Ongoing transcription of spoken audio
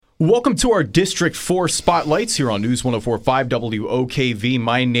Welcome to our District 4 Spotlights here on News 104.5 WOKV.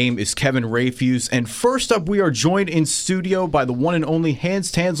 My name is Kevin Rayfuse, and first up, we are joined in studio by the one and only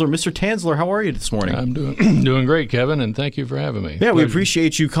Hans Tanzler. Mr. Tanzler, how are you this morning? I'm doing great, Kevin, and thank you for having me. Yeah, we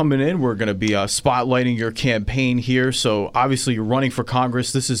appreciate you coming in. We're going to be spotlighting your campaign here. So obviously, you're running for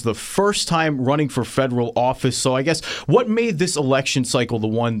Congress. This is the first time running for federal office. So I guess what made this election cycle the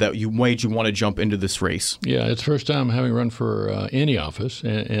one that made you want to jump into this race? Yeah, it's the first time having run for any office,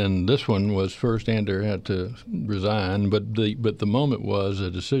 and this one was first. Ander had to resign, but the moment was a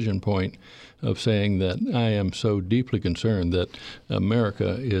decision point of saying that I am so deeply concerned that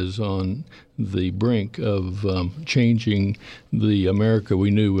America is on the brink of changing the America we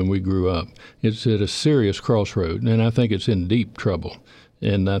knew when we grew up. It's at a serious crossroad, and I think it's in deep trouble.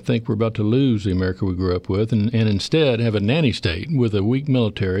 And I think we're about to lose the America we grew up with and instead have a nanny state with a weak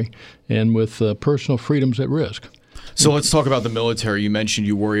military and with personal freedoms at risk. So let's talk about the military. You mentioned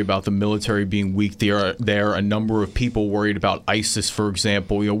you worry about the military being weak. There are a number of people worried about ISIS, for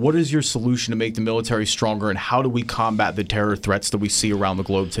example. What is your solution to make the military stronger, and how do we combat the terror threats that we see around the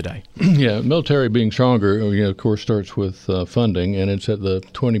globe today? Yeah, military being stronger, of course, starts with funding, and it's at the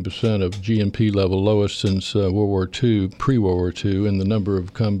 20% of GNP level, lowest since World War II, pre-World War II, and the number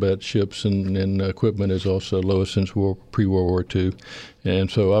of combat ships and equipment is also lowest since pre-World War II.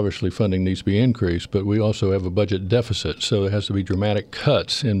 And so obviously funding needs to be increased, but we also have a budget deficit, so there has to be dramatic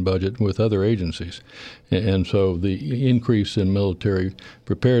cuts in budget with other agencies. And so the increase in military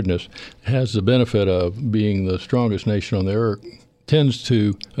preparedness has the benefit of being the strongest nation on the earth, tends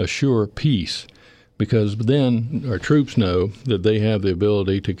to assure peace, because then our troops know that they have the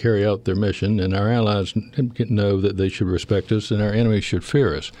ability to carry out their mission, and our allies know that they should respect us, and our enemies should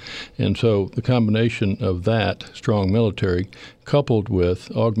fear us. And so the combination of that strong military coupled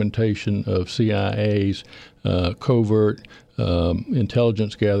with augmentation of CIA's covert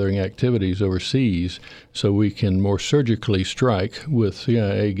intelligence gathering activities overseas, so we can more surgically strike with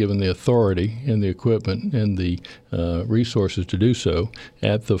CIA given the authority and the equipment and the resources to do so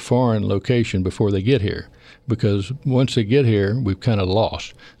at the foreign location before they get here. Because once they get here, we've kind of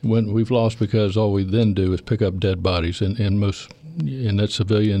lost. We've lost because all we then do is pick up dead bodies, and that's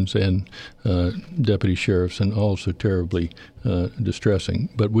civilians and deputy sheriffs, and also terribly distressing.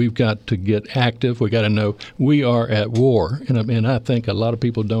 But we've got to get active. We've got to know we are at war. And I think a lot of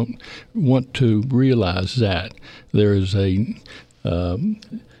people don't want to realize that. There is a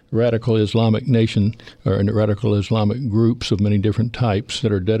radical Islamic nation or radical Islamic groups of many different types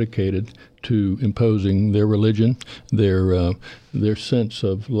that are dedicated to imposing their religion, their sense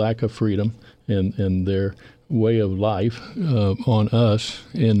of lack of freedom, and their way of life on us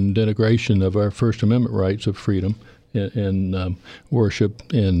in denigration of our First Amendment rights of freedom and worship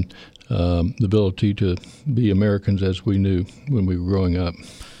and the ability to be Americans as we knew when we were growing up.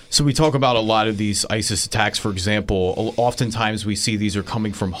 So we talk about a lot of these ISIS attacks, for example. Oftentimes we see these are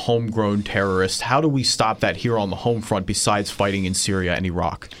coming from homegrown terrorists. How do we stop that here on the home front besides fighting in Syria and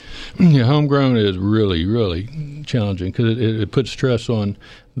Iraq? Yeah, homegrown is really, really challenging because it puts stress on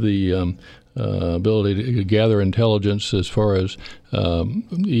the ability to gather intelligence as far as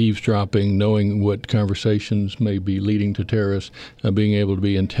eavesdropping, knowing what conversations may be leading to terrorists, being able to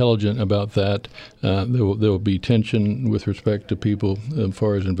be intelligent about that. There will be tension with respect to people as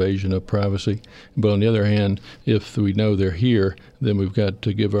far as invasion of privacy. But on the other hand, if we know they're here, then we've got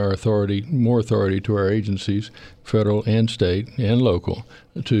to give our more authority to our agencies, federal and state and local,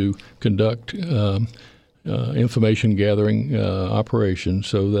 to conduct information gathering operations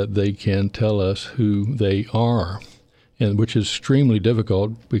so that they can tell us who they are, and which is extremely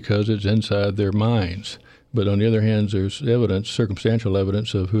difficult because it's inside their minds. But on the other hand, there's evidence, circumstantial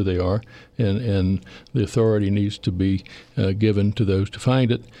evidence of who they are, and the authority needs to be given to those to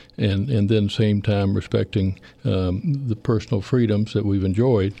find it, and then same time respecting the personal freedoms that we've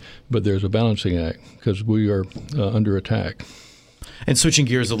enjoyed. But there's a balancing act because we are under attack. And switching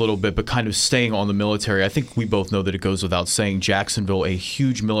gears a little bit, but kind of staying on the military, I think we both know that it goes without saying, Jacksonville, a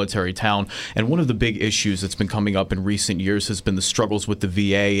huge military town. And one of the big issues that's been coming up in recent years has been the struggles with the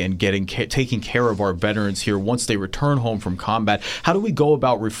VA and taking care of our veterans here once they return home from combat. How do we go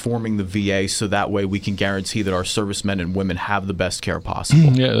about reforming the VA so that way we can guarantee that our servicemen and women have the best care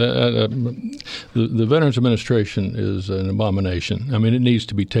possible? Yeah, the Veterans Administration is an abomination. I mean, it needs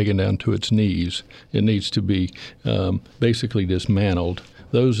to be taken down to its knees. It needs to be basically dismantled.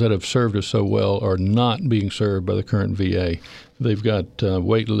 Those that have served us so well are not being served by the current VA. They've got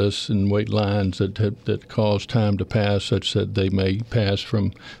wait lists and wait lines that cause time to pass, such that they may pass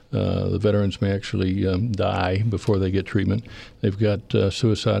from the veterans may actually die before they get treatment. They've got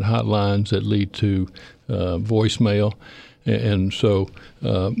suicide hotlines that lead to voicemail. And so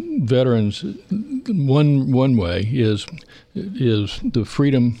veterans, one way is the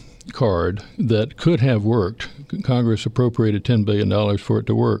Freedom Card that could have worked. Congress appropriated $10 billion for it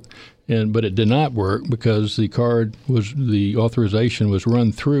to work, but it did not work because the authorization was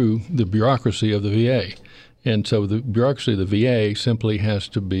run through the bureaucracy of the VA. And so the bureaucracy of the VA simply has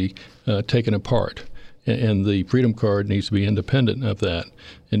to be taken apart. And the Freedom Card needs to be independent of that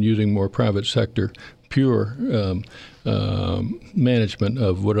and using more private sector, pure management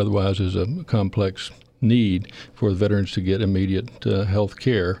of what otherwise is a complex need for the veterans to get immediate health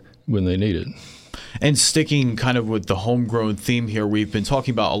care when they need it. And sticking kind of with the homegrown theme here, we've been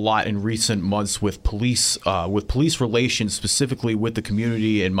talking about a lot in recent months with police relations, specifically with the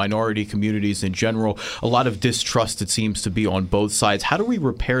community and minority communities in general. A lot of distrust, it seems to be, on both sides. How do we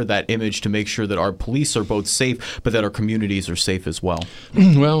repair that image to make sure that our police are both safe, but that our communities are safe as well?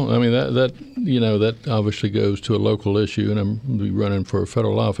 Well, I mean, that obviously goes to a local issue, and I'm running for a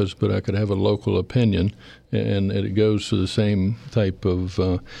federal office, but I could have a local opinion. And it goes to the same type of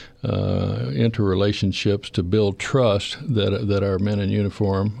interrelationships to build trust that our men in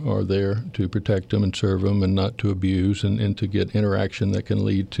uniform are there to protect them and serve them and not to abuse and to get interaction that can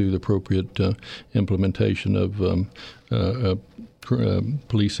lead to the appropriate implementation of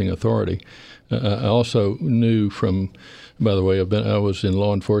policing authority. I also knew from, by the way, I was in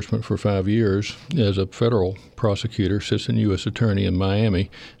law enforcement for 5 years as a federal prosecutor, assistant U.S. attorney in Miami,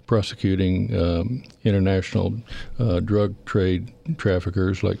 prosecuting international drug trade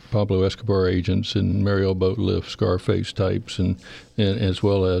traffickers like Pablo Escobar agents and Mariel Boatlift, Scarface types, and as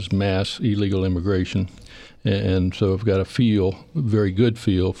well as mass illegal immigration. And so I've got a very good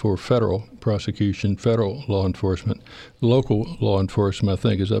feel for federal prosecution, federal law enforcement. Local law enforcement, I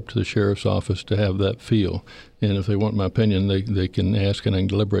think, is up to the sheriff's office to have that feel. And if they want my opinion, they can ask and I can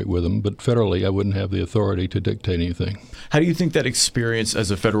deliberate with them. But federally, I wouldn't have the authority to dictate anything. How do you think that experience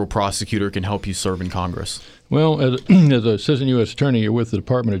as a federal prosecutor can help you serve in Congress? Well, as an assistant U.S. attorney, you're with the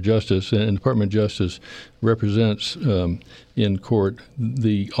Department of Justice, and the Department of Justice represents in court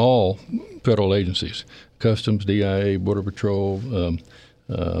all federal agencies: Customs, DIA, Border Patrol,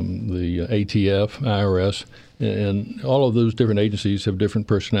 the ATF, IRS, and all of those different agencies have different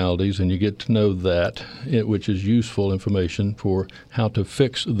personalities, and you get to know that, which is useful information for how to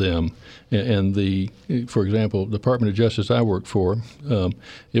fix them. And for example, the Department of Justice I worked for,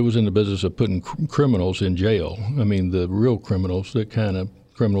 it was in the business of putting criminals in jail. I mean, the real criminals, the kind of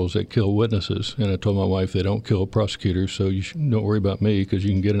criminals that kill witnesses. And I told my wife they don't kill prosecutors, so don't worry about me because you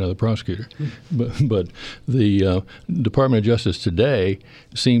can get another prosecutor. But the Department of Justice today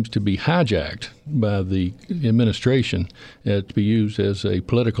seems to be hijacked by the administration to be used as a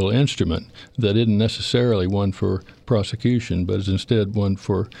political instrument that isn't necessarily one for prosecution, but is instead one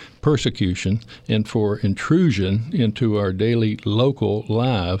for persecution and for intrusion into our daily local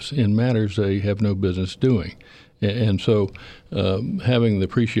lives in matters they have no business doing. And so having the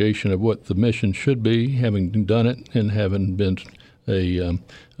appreciation of what the mission should be, having done it, and having been a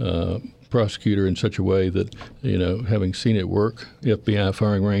prosecutor in such a way that, having seen it work, FBI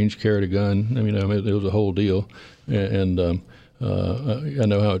firing range, carried a gun, it was a whole deal. And I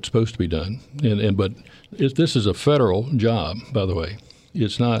know how it's supposed to be done. But this is a federal job, by the way.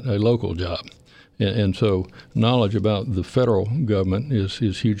 It's not a local job. And so knowledge about the federal government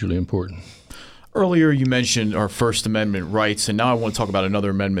is hugely important. Earlier, you mentioned our First Amendment rights, and now I want to talk about another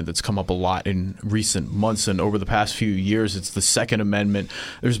amendment that's come up a lot in recent months and over the past few years. It's the Second Amendment.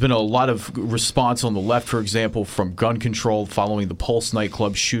 There's been a lot of response on the left, for example, from gun control following the Pulse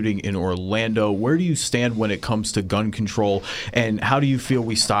nightclub shooting in Orlando. Where do you stand when it comes to gun control, and how do you feel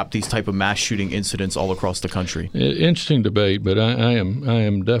we stop these type of mass shooting incidents all across the country? Interesting debate, but I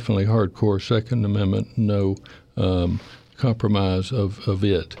am definitely hardcore Second Amendment, no compromise of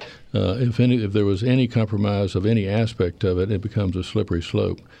it. If there was any compromise of any aspect of it, it becomes a slippery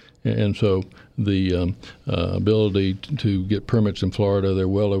slope. And so the ability to get permits in Florida, there are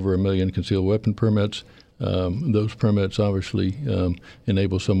well over 1 million concealed weapon permits. Those permits obviously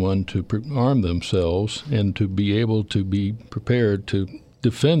enable someone to arm themselves and to be able to be prepared to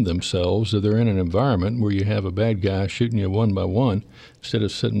defend themselves if they're in an environment where you have a bad guy shooting you one by one. Instead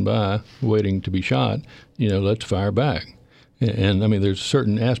of sitting by waiting to be shot, let's fire back. And there's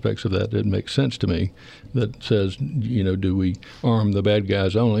certain aspects of that make sense to me that says, do we arm the bad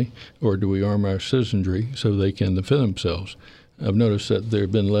guys only, or do we arm our citizenry so they can defend themselves? I've noticed that there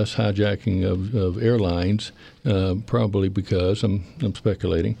have been less hijacking of airlines probably because, I'm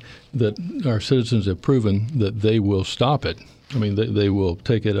speculating, that our citizens have proven that they will stop it. I mean, they will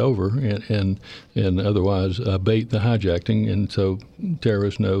take it over and otherwise abate the hijacking, and so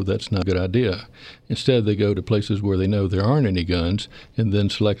terrorists know that's not a good idea. Instead, they go to places where they know there aren't any guns and then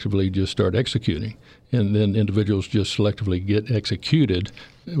selectively just start executing. And then individuals just selectively get executed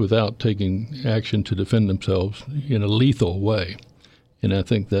without taking action to defend themselves in a lethal way. And I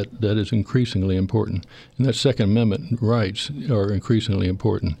think that is increasingly important. And that Second Amendment rights are increasingly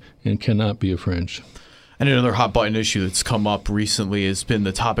important and cannot be infringed. And another hot button issue that's come up recently has been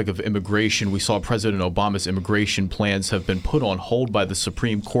the topic of immigration. We saw President Obama's immigration plans have been put on hold by the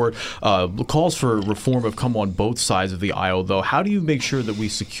Supreme Court. Calls for reform have come on both sides of the aisle, though. How do you make sure that we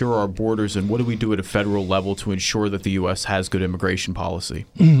secure our borders, and what do we do at a federal level to ensure that the U.S. has good immigration policy?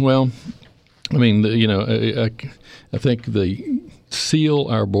 Well, I mean, I think the seal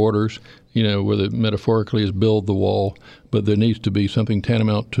our borders, whether metaphorically is build the wall, but there needs to be something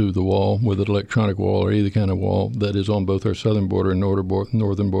tantamount to the wall, whether an electronic wall or either kind of wall that is on both our southern border and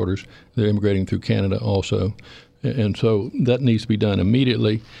northern borders. They're immigrating through Canada also. And so that needs to be done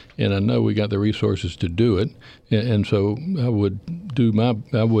immediately, and I know we got the resources to do it. And so I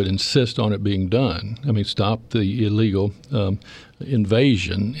would insist on it being done. I mean, stop the illegal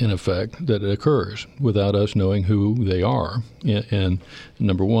invasion, in effect, that occurs without us knowing who they are. And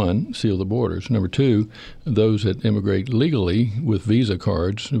number one, seal the borders. Number two, those that immigrate legally with visa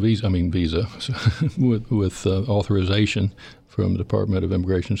cards, with authorization from the Department of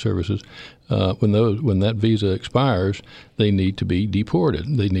Immigration Services, when that visa expires, they need to be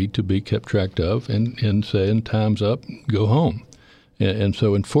deported. They need to be kept track of and saying, time's up, go home. And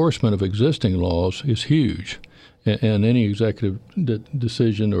so enforcement of existing laws is huge. And any executive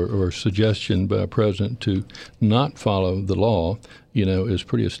decision or suggestion by a president to not follow the law, is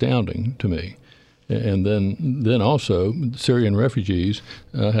pretty astounding to me. And then also Syrian refugees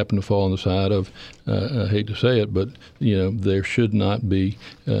happen to fall on the side of, I hate to say it, but there should not be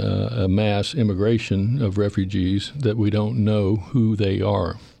a mass immigration of refugees that we don't know who they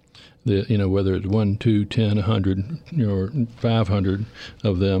are. Whether it's 1, 2, 10, 100, or 500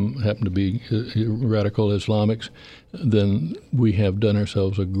 of them happen to be radical Islamics, then we have done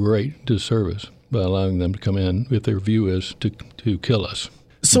ourselves a great disservice by allowing them to come in if their view is to kill us.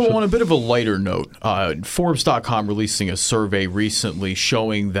 So on a bit of a lighter note, Forbes.com releasing a survey recently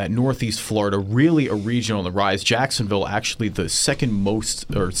showing that Northeast Florida, really a region on the rise. Jacksonville, actually the second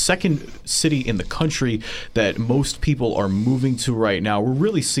city in the country that most people are moving to right now. We're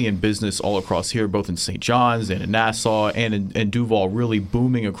really seeing business all across here, both in St. John's and in Nassau and in Duval, really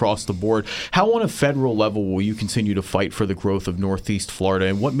booming across the board. How on a federal level will you continue to fight for the growth of Northeast Florida,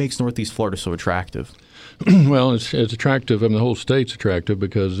 and what makes Northeast Florida so attractive? Well, it's attractive. I mean, the whole state's attractive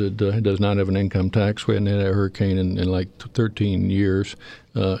because it does not have an income tax. We hadn't had a hurricane in like 13 years.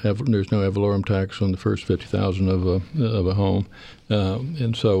 There's no ad valorem tax on the first $50,000 of a home,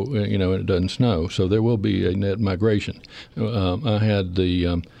 and so it doesn't snow. So there will be a net migration. I had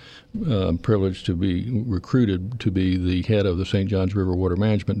the privilege to be recruited to be the head of the St. Johns River Water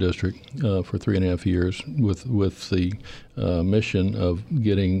Management District for 3.5 years with the mission of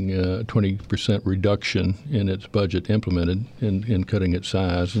getting a 20% reduction in its budget implemented in cutting its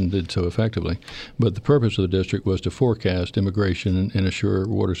size, and did so effectively. But the purpose of the district was to forecast immigration and assure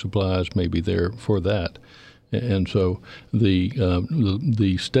water supplies may be there for that. And so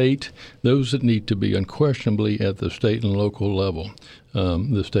the state, those that need to be unquestionably at the state and local level,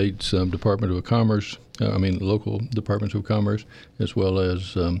 the state's Department of Commerce, local departments of commerce, as well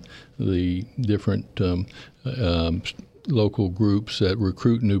as the different local groups that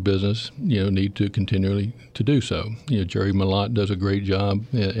recruit new business, need to continually to do so. Jerry Malott does a great job,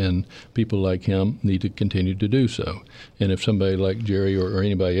 and people like him need to continue to do so. And if somebody like Jerry or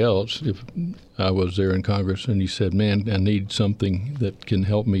anybody else, if I was there in Congress and he said, man, I need something that can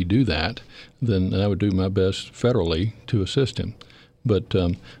help me do that, then I would do my best federally to assist him. But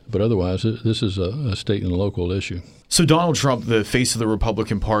otherwise, this is a state and local issue. So Donald Trump, the face of the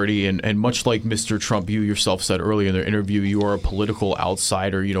Republican Party, and much like Mr. Trump, you yourself said earlier in the interview, you are a political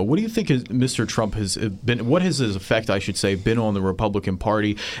outsider. What do you think Mr. Trump has been? What has his effect, I should say, been on the Republican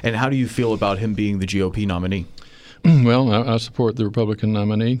Party, and how do you feel about him being the GOP nominee? Well, I support the Republican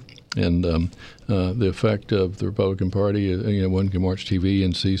nominee, and the effect of the Republican Party, one can watch TV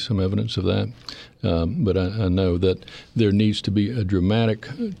and see some evidence of that. But I know that there needs to be a dramatic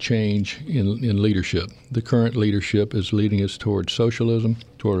change in leadership. The current leadership is leading us towards socialism,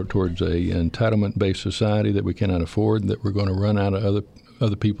 towards a entitlement-based society that we cannot afford, that we're going to run out of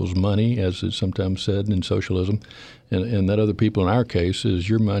other people's money, as is sometimes said in socialism, and that other people in our case is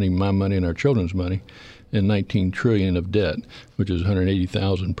your money, my money, and our children's money. and $19 trillion of debt, which is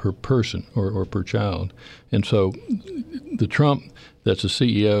 $180,000 per person or per child. And so the Trump that's a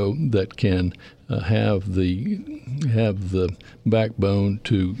CEO that can have the backbone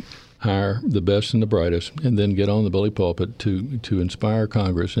to hire the best and the brightest, and then get on the bully pulpit to inspire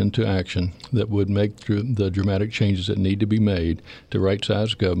Congress into action that would make the dramatic changes that need to be made to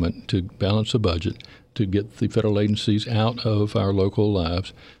right-size government, to balance the budget, to get the federal agencies out of our local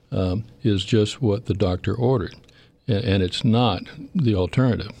lives, is just what the doctor ordered. And it's not the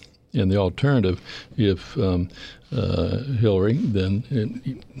alternative. And the alternative, if Hillary, then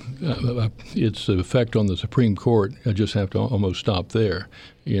its effect on the Supreme Court, I just have to almost stop there.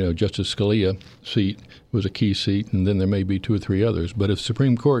 Justice Scalia seat was a key seat, and then there may be 2 or 3 others. But if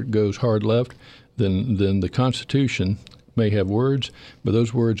Supreme Court goes hard left, then the Constitution may have words, but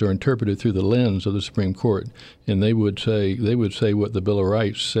those words are interpreted through the lens of the Supreme Court, and they would say what the Bill of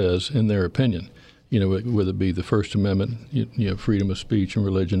Rights says in their opinion. Whether it be the First Amendment, freedom of speech and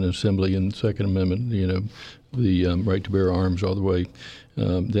religion and assembly, and the Second Amendment, the right to bear arms, all the way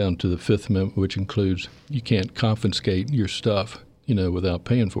down to the Fifth Amendment, which includes you can't confiscate your stuff, without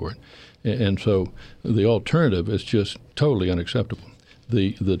paying for it. And so the alternative is just totally unacceptable.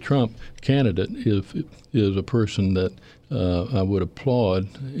 The Trump candidate is a person that I would applaud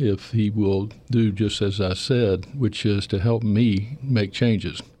if he will do just as I said, which is to help me make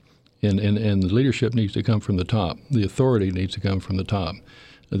changes. And the leadership needs to come from the top. The authority needs to come from the top.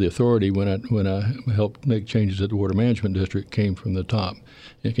 The authority, when I helped make changes at the Water Management District, came from the top.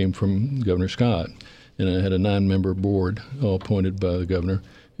 It came from Governor Scott, and I had a 9-member board, all appointed by the governor,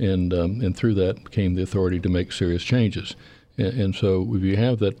 and through that came the authority to make serious changes. And so if you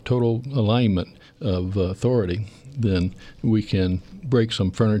have that total alignment of authority, then we can break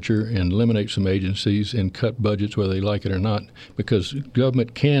some furniture and eliminate some agencies and cut budgets whether they like it or not, because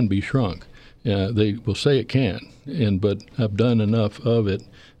government can be shrunk. They will say it can, but I've done enough of it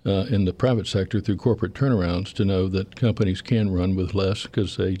in the private sector through corporate turnarounds to know that companies can run with less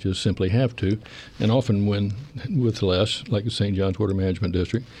because they just simply have to, and often when with less, like the St. John's Water Management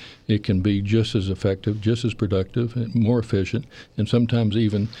District, it can be just as effective, just as productive, and more efficient, and sometimes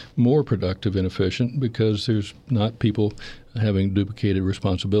even more productive and efficient because there's not people having duplicated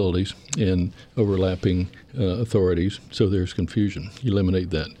responsibilities and overlapping authorities, so there's confusion. You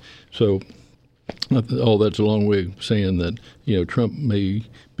eliminate that. So all that's a long way of saying that Trump may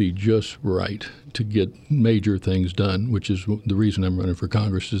be just right to get major things done, which is the reason I'm running for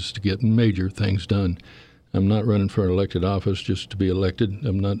Congress, is to get major things done. I'm not running for an elected office just to be elected.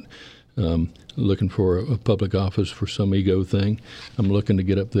 I'm not looking for a public office for some ego thing. I'm looking to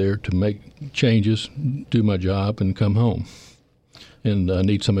get up there to make changes, do my job, and come home. And I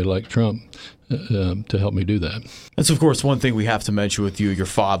need somebody like Trump to help me do that. That's, of course, one thing we have to mention with you. Your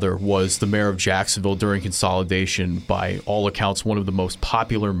father was the mayor of Jacksonville during consolidation, by all accounts, one of the most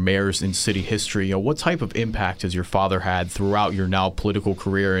popular mayors in city history. What type of impact has your father had throughout your now political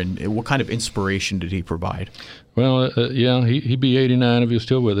career, and what kind of inspiration did he provide? Well, he'd be 89 if he was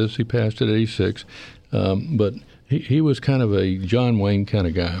still with us. He passed at 86. But he was kind of a John Wayne kind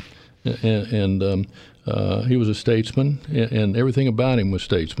of guy. And he was a statesman, and everything about him was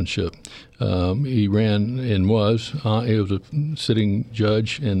statesmanship. He ran and he was a sitting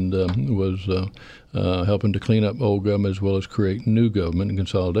judge and was helping to clean up old government as well as create new government and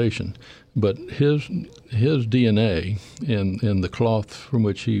consolidation. But his DNA and the cloth from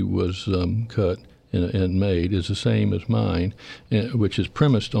which he was cut and made is the same as mine, which is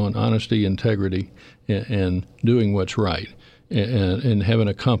premised on honesty, integrity, and doing what's right, and having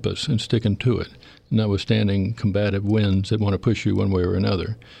a compass and sticking to it, notwithstanding combative winds that want to push you one way or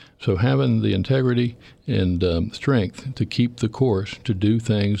another. So having the integrity and strength to keep the course, to do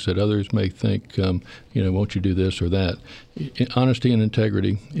things that others may think, won't you do this or that? Honesty and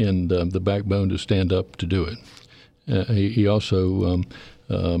integrity, and the backbone to stand up to do it. He also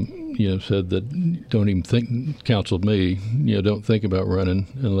said that don't even think, counseled me, don't think about running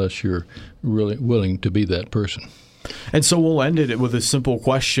unless you're really willing to be that person. And so we'll end it with a simple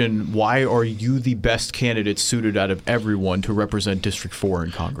question. Why are you the best candidate suited out of everyone to represent District 4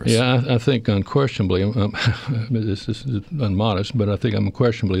 in Congress? Yeah, I think unquestionably, this is unmodest, but I think I'm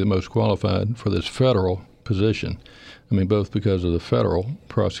unquestionably the most qualified for this federal position. I mean, both because of the federal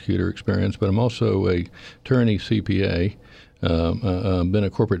prosecutor experience, but I'm also a attorney CPA. I've been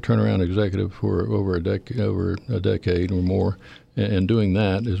a corporate turnaround executive for over a decade or more, and doing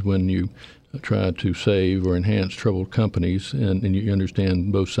that is when you try to save or enhance troubled companies, and you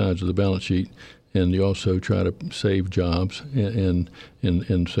understand both sides of the balance sheet, and you also try to save jobs and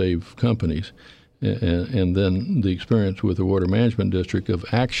save companies. and then the experience with the Water Management District of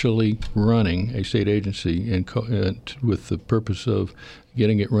actually running a state agency with the purpose of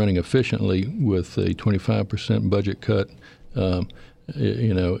getting it running efficiently with a 25% budget cut,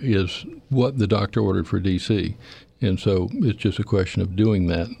 is what the doctor ordered for D.C. And so it's just a question of doing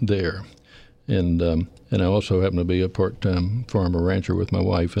that there. And I also happen to be a part-time farmer rancher with my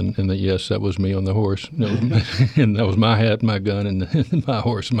wife, and yes, that was me on the horse. And that was my hat, my gun, and my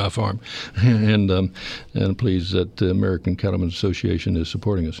horse, my farm. And I'm pleased that the American Cattlemen's Association is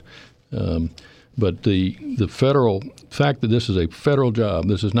supporting us. But the federal fact that this is a federal job,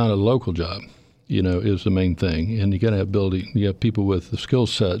 this is not a local job, is the main thing. And you got to have you have people with the skill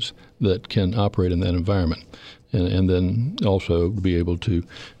sets that can operate in that environment. And then also be able to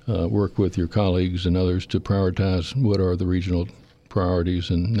work with your colleagues and others to prioritize what are the regional priorities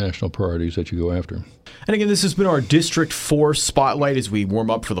and national priorities that you go after. And again, this has been our District 4 Spotlight as we warm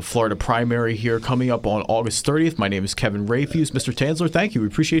up for the Florida primary here coming up on August 30th. My name is Kevin Rayfuse. Mr. Tanzler, thank you. We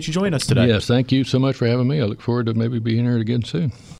appreciate you joining us today. Yes, thank you so much for having me. I look forward to maybe being here again soon.